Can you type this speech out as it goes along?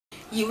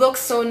You look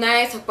so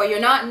nice, but you're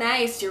not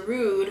nice, you're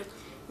rude.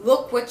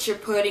 Look what you're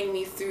putting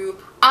me through.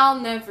 I'll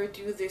never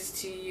do this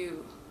to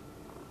you.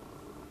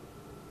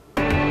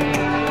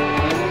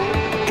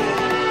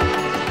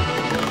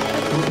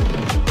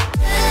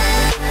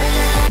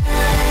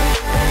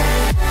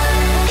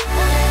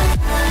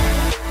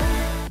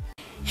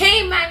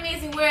 Hey my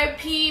amazing weird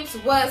peeps,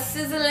 what's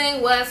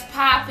sizzling, what's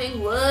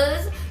popping,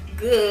 what's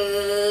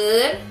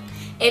good?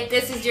 If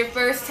this is your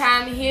first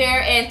time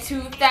here in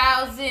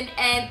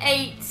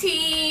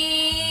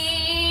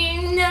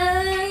 2018,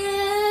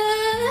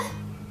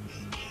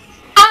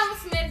 I'm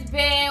Smith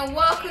Band.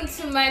 Welcome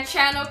to my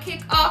channel.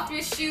 Kick off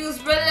your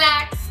shoes,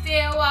 relax,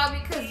 stay a while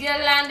because you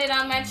landed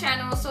on my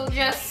channel, so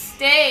just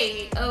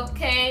stay,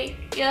 okay?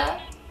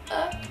 Yeah.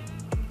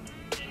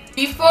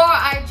 Before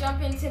I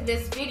jump into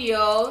this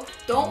video,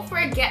 don't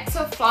forget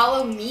to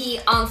follow me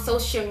on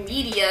social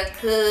media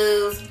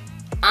cause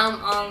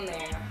I'm on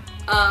there.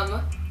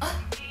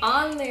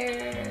 On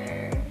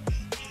there.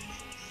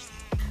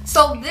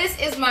 So this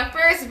is my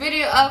first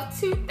video of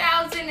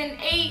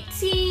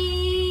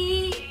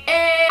 2018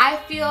 and I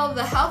feel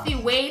the healthy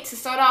way to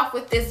start off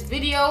with this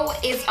video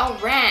is a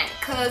rant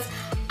cause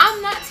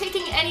I'm not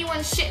taking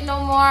anyone's shit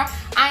no more.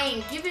 I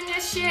ain't giving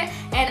a shit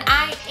and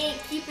I ain't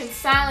keeping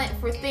silent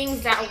for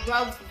things that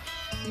rub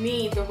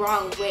me the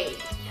wrong way.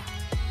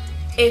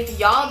 If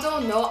y'all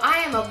don't know,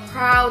 I am a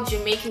proud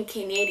Jamaican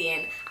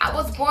Canadian. I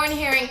was born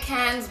here in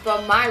Cairns,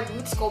 but my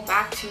roots go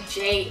back to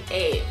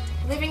JA.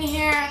 Living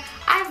here,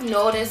 I've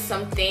noticed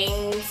some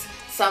things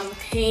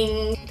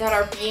that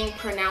are being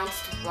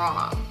pronounced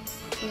wrong.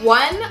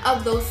 One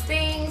of those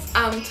things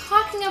I'm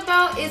talking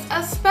about is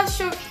a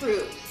special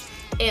fruit.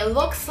 It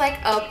looks like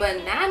a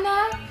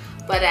banana,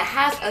 but it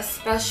has a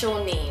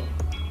special name.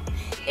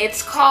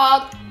 It's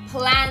called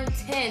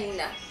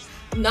plantain.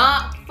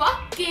 Not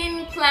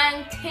fucking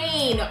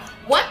plantain.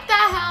 What the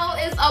hell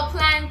is a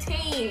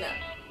plantain?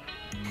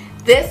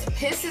 This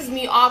pisses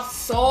me off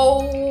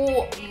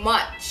so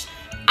much.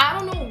 I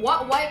don't know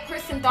what white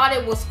person thought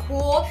it was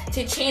cool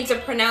to change the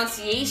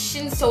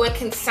pronunciation so it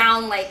can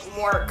sound like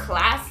more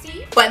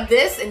classy. But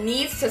this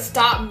needs to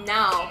stop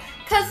now.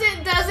 Cause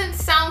it doesn't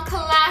sound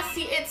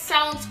classy, it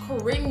sounds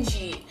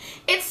cringy.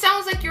 It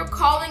sounds like you're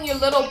calling your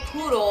little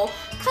poodle,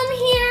 come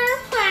here,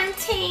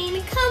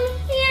 plantain, come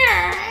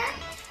here.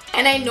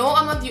 And I know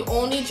I'm not the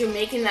only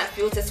Jamaican that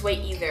feels this way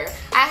either.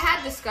 I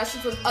had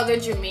discussions with other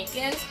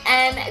Jamaicans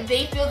and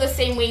they feel the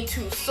same way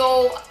too.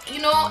 So, you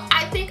know,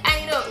 I think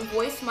I need to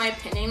voice my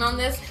opinion on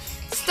this.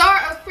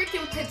 Start a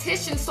freaking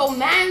petition so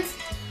mans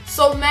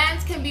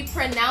can be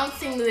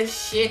pronouncing this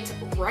shit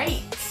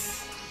right.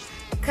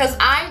 Cause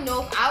I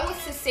know if I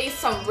was to say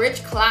some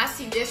rich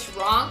classy dish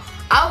wrong,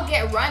 I'll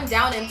get run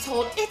down and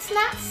told it's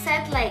not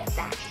said like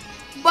that.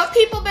 But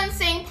people been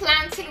saying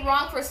plantain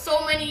wrong for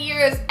so many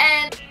years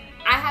and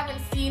I haven't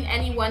seen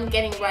anyone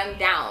getting run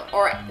down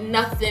or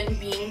nothing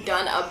being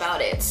done about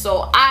it.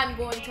 So I'm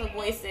going to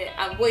voice it.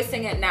 I'm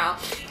voicing it now.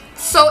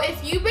 So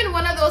if you've been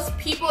one of those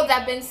people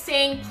that been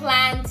saying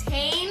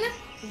plantain,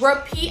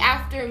 repeat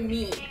after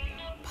me.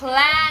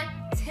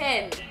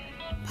 Plantain.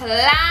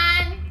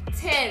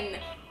 Plantain.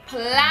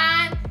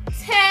 Plantain.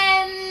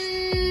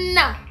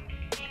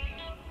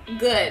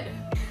 Good.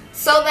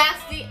 So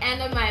that's the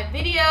end of my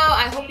video.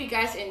 I hope you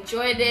guys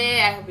enjoyed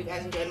it. I hope you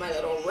guys enjoyed my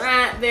little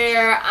rant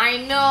there. I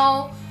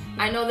know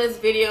this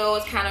video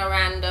is kind of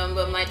random,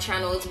 but my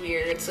channel is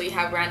weird, so you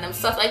have random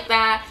stuff like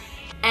that.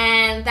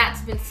 And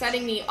that's been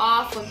setting me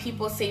off when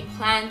people say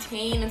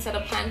plantain instead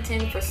of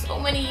plantain for so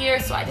many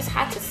years, so I just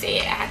had to say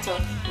it. I had to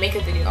make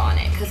a video on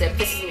it because it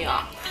pisses me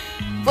off.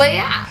 But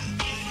yeah,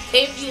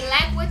 if you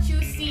like what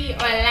you see or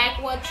like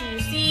what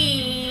you've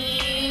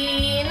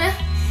seen,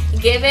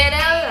 give it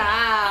a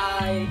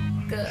like.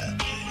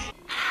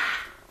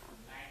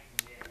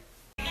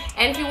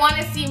 And if you want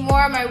to see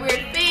more of my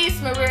weird face,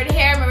 my weird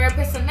hair, my weird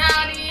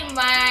personality,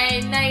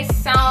 my nice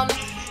sound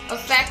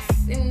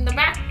effects in the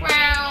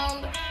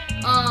background,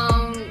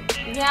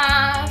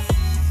 yeah,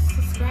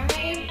 subscribe,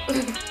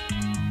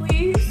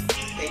 please,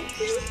 thank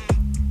you.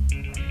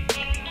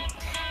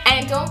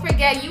 And don't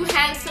forget, you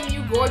handsome,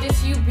 you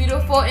gorgeous, you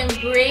beautiful,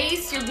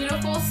 embrace your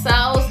beautiful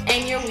selves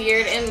and your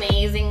weird,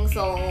 amazing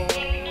souls.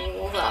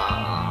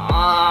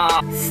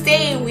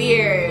 Stay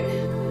weird,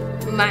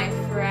 my